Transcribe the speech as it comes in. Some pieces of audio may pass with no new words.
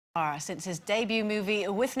Since his debut movie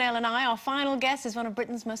Withnail and I, our final guest is one of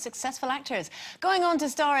Britain's most successful actors, going on to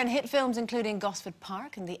star in hit films including Gosford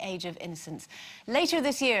Park and The Age of Innocence. Later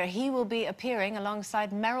this year, he will be appearing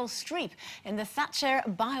alongside Meryl Streep in the Thatcher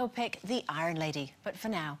biopic The Iron Lady. But for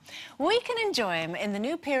now, we can enjoy him in the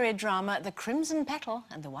new period drama The Crimson Petal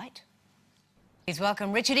and the White. Please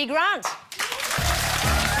welcome Richard E. Grant.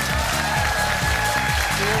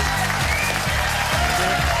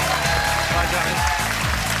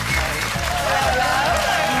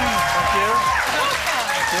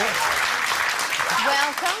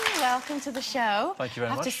 Welcome to the show. Thank you very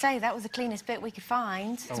much. I have to say, that was the cleanest bit we could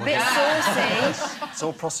find. It's a bit saucy. It's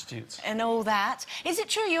all prostitutes. And all that. Is it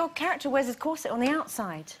true your character wears his corset on the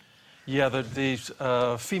outside? Yeah,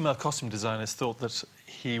 the female costume designers thought that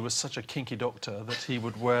he was such a kinky doctor that he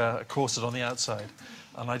would wear a corset on the outside.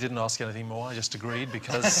 And I didn't ask anything more, I just agreed,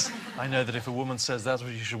 because I know that if a woman says that's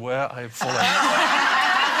what you should wear, I fall out.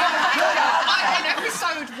 In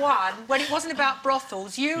episode 1, when it wasn't about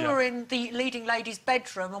brothels, you were in the leading lady's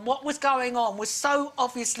bedroom, and what was going on was so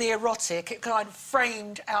obviously erotic, it kind of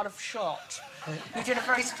framed out of shot. You did a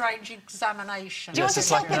very strange examination. Yes,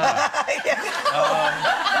 it's like now. We're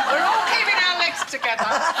all keeping our legs together.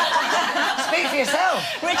 Speak for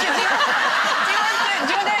yourself. Richard,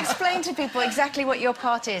 do you want to explain to people exactly what your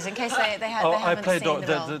part is, in case they haven't I played seen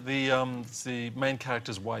the role? the main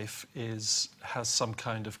character's wife has some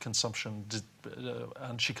kind of consumption,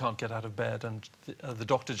 and she can't get out of bed, and the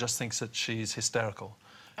doctor just thinks that she's hysterical.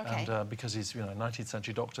 Okay. And because he's, a 19th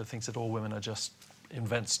century doctor, thinks that all women are just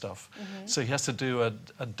invent stuff. So he has to do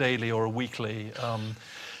a daily or a weekly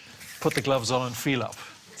put the gloves on and feel up.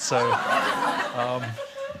 So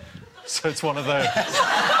so it's one of those.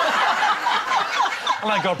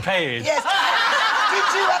 And I got paid. Yes.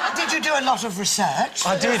 Did you do a lot of research?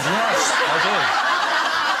 I did, yes, I did.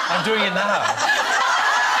 I'm doing it now.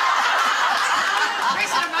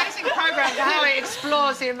 It's an amazing programme, how it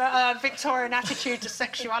explores the Victorian attitude to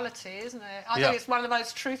sexuality, isn't it? I think it's one of the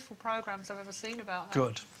most truthful programmes I've ever seen about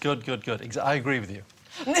that. Good. I agree with you.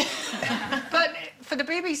 But for the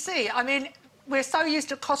BBC, I mean, we're so used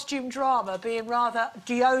to costume drama being rather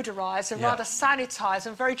deodorised and rather sanitised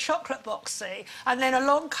and very chocolate boxy, and then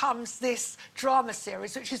along comes this drama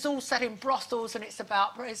series which is all set in brothels, and it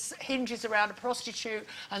hinges around a prostitute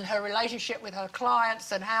and her relationship with her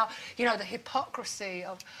clients and how, the hypocrisy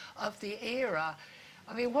of the era.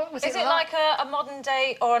 I mean, what was it like? Is it like a modern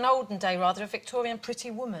day, or an olden day rather, a Victorian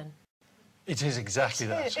Pretty Woman? It is exactly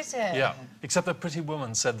that. Is it? Yeah. Except that Pretty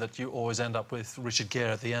Woman said that you always end up with Richard Gere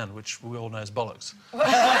at the end, which we all know is bollocks. Hello?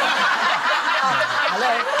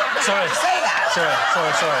 Sorry. Say that.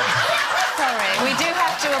 Sorry, we do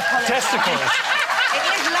have to apologise. Testicles. It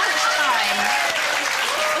is lunchtime.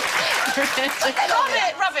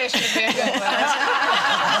 Rubbish would be a good word.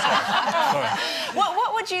 Sorry.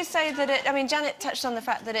 What would you say that it... I mean, Janet touched on the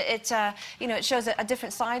fact that it shows a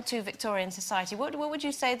different side to Victorian society. What would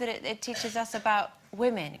you say that it teaches us about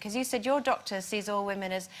women? Because you said your doctor sees all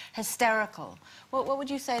women as hysterical. What would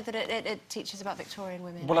you say that it teaches about Victorian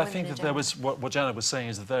women? Well, I think that there was... What Janet was saying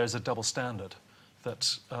is that there is a double standard,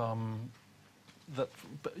 that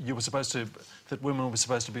you were supposed to... that women were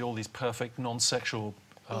supposed to be all these perfect, non-sexual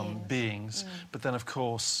beings, but then, of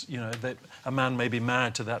course, a man may be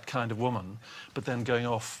married to that kind of woman, but then going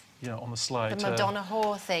off, on the slide. The Madonna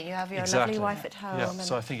whore thing. You have your lovely wife at home. Yeah, and...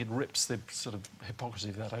 so I think it rips the sort of hypocrisy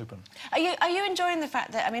of that open. Are you enjoying the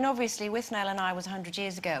fact that, I mean, obviously, Withnail and I was 100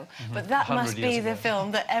 years ago, but that must be the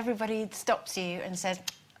film that everybody stops you and says,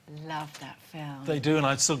 love that film. They do, and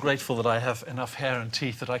I'm still grateful that I have enough hair and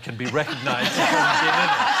teeth that I can be recognised.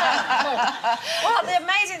 Well, the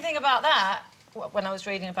amazing thing about that, when I was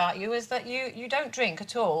reading about you, is that you don't drink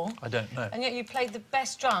at all. I don't know. And yet you played the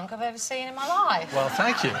best drunk I've ever seen in my life. Well,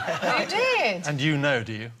 thank you. You did. And you know,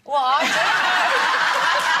 do you? Well, I do.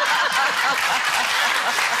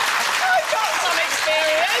 I've got some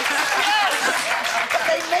experience. But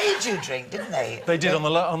they made you drink, didn't they? They did. On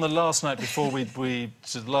the last night before the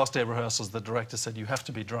last day of rehearsals, the director said, you have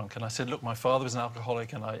to be drunk. And I said, look, my father was an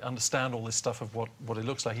alcoholic and I understand all this stuff of what it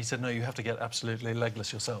looks like. He said, no, you have to get absolutely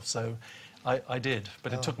legless yourself. So I did,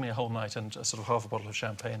 but it took me a whole night and a sort of half a bottle of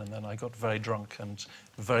champagne, and then I got very drunk and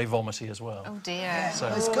very vomity as well. Oh, dear. Yeah. So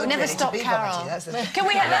it's good, never really, stop, Carol. Can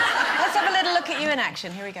we let's have a little look at you in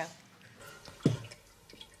action. Here we go.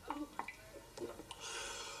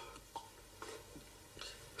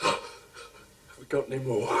 Have we got any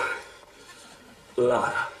more?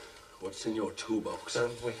 Liar. What's in your toolbox?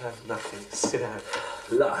 We have nothing. Sit down.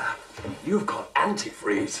 Liar. You've got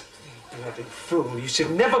antifreeze. Bloody fool. You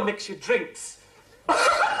should never mix your drinks.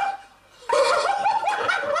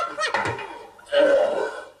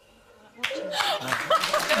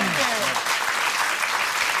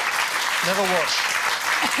 Never watched.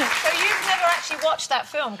 So you've never actually watched that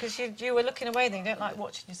film because you were looking away then, you don't like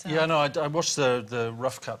watching yourself? Yeah, no, I watched the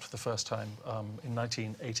rough cut for the first time in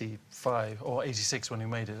 1985 or 86 when we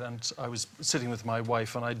made it, and I was sitting with my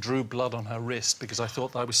wife and I drew blood on her wrist because I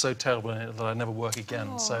thought that I was so terrible in it that I'd never work again.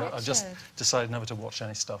 Oh, so Richard. I just decided never to watch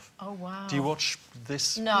any stuff. Oh, wow. Do you watch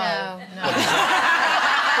this? No. Well,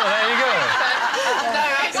 there you go.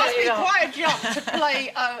 It must be quite a jump to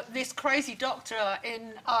play this crazy doctor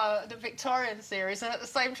in the Victorian series, and at the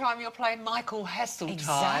same time you're playing Michael Heseltine.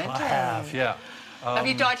 Exactly. I have, yeah. Have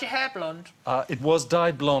you dyed your hair blonde? It was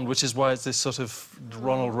dyed blonde, which is why it's this sort of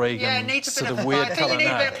Ronald Reagan Yeah, it needs a bit sort of of weird I think colour you need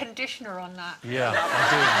now. a bit of conditioner on that. Yeah, I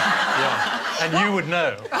do. Yeah, and you would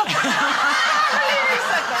know.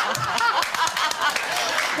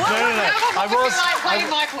 I was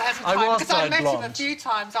because I dyed met him a blonde. few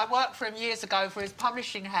times. I worked for him years ago for his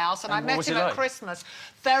publishing house, and I what met was him he at like? Christmas.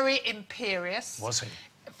 Very imperious. Was he?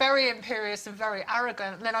 Very imperious and very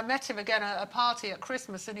arrogant. And then I met him again at a party at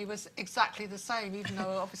Christmas, and he was exactly the same, even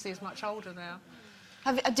though obviously he's much older now.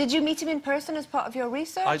 Did you meet him in person as part of your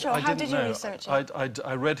research, or how did you research it?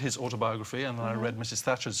 I read his autobiography, and then I read Mrs.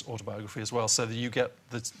 Thatcher's autobiography as well, so that you get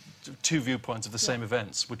the two viewpoints of the same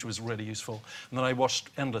events, which was really useful. And then I watched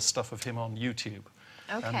endless stuff of him on YouTube.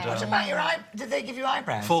 Okay. And, What about your eye? Did they give you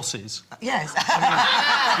eyebrows? falsies. Yes.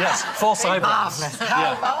 Yes, false eyebrows. Marvellous.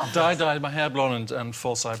 How marvellous. Dyed my hair blonde and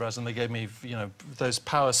false eyebrows, and they gave me, you know, those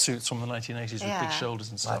power suits from the 1980s with Yeah. big shoulders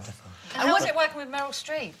and stuff. Wonderful. And how's it working with Meryl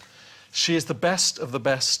Streep? She is the best of the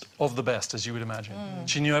best of the best, as you would imagine.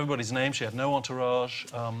 She knew everybody's name. She had no entourage.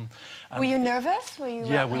 Were you nervous? Were you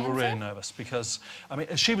Yeah, we were really apprehensive? nervous because, I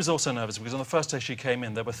mean, she was also nervous because on the first day she came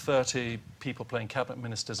in, there were 30 people playing cabinet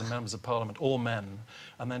ministers and members of parliament, all men.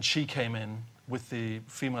 And then she came in with the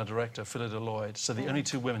female director, Phyllida Lloyd, so the only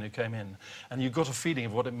two women who came in. And you got a feeling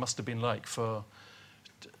of what it must have been like for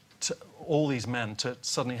all these men to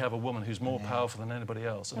suddenly have a woman who's more powerful than anybody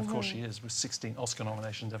else. And of course she is, with 16 Oscar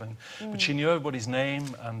nominations, everything. But she knew everybody's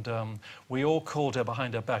name, and we all called her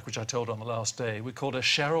behind her back, which I told her on the last day. We called her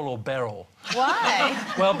Cheryl or Beryl. Why?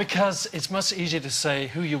 Well, because it's much easier to say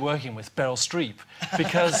who you're working with, Beryl Streep,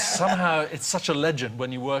 because somehow it's such a legend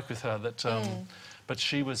when you work with her that... But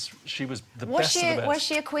she was the best of the best. Was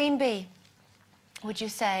she a queen bee, would you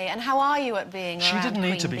say? And how are you at being She around didn't need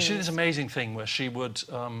queen to be. She did bees? this amazing thing where she would,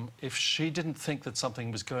 if she didn't think that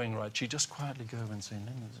something was going right, she'd just quietly go and say,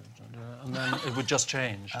 and then it would just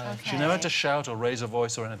change. She never had to shout or raise her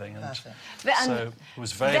voice or anything. And so it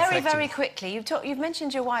was very effective. Very quickly, you've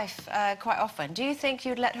mentioned your wife quite often. Do you think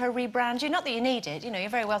you'd let her rebrand you? Not that you need it, you know, you're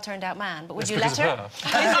a very well-turned-out man, but would It's you let because her? of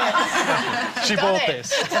her. She bought this.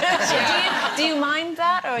 do you mind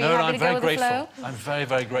that, or are you No, happy I'm to go very with the flow? grateful. I'm very,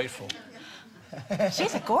 very grateful.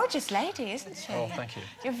 She's a gorgeous lady, isn't she? Oh, thank you.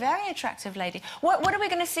 You're a very attractive lady. What are we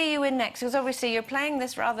going to see you in next? Because obviously you're playing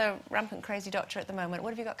this rather rampant, crazy doctor at the moment.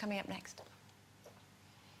 What have you got coming up next?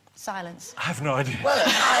 Silence. I have no idea. The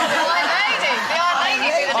Iron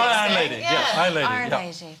Lady. Iron Lady, yeah. Iron Lady, Iron yeah.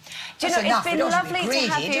 Lady. Do you That's know, enough. it's We been don't have to lovely be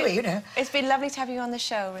to have greedy, you. do we, you know? It's been lovely to have you on the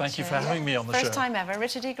show, Richard. Thank you for having me on the show. First time ever.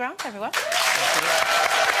 Richard E. Grant, everyone.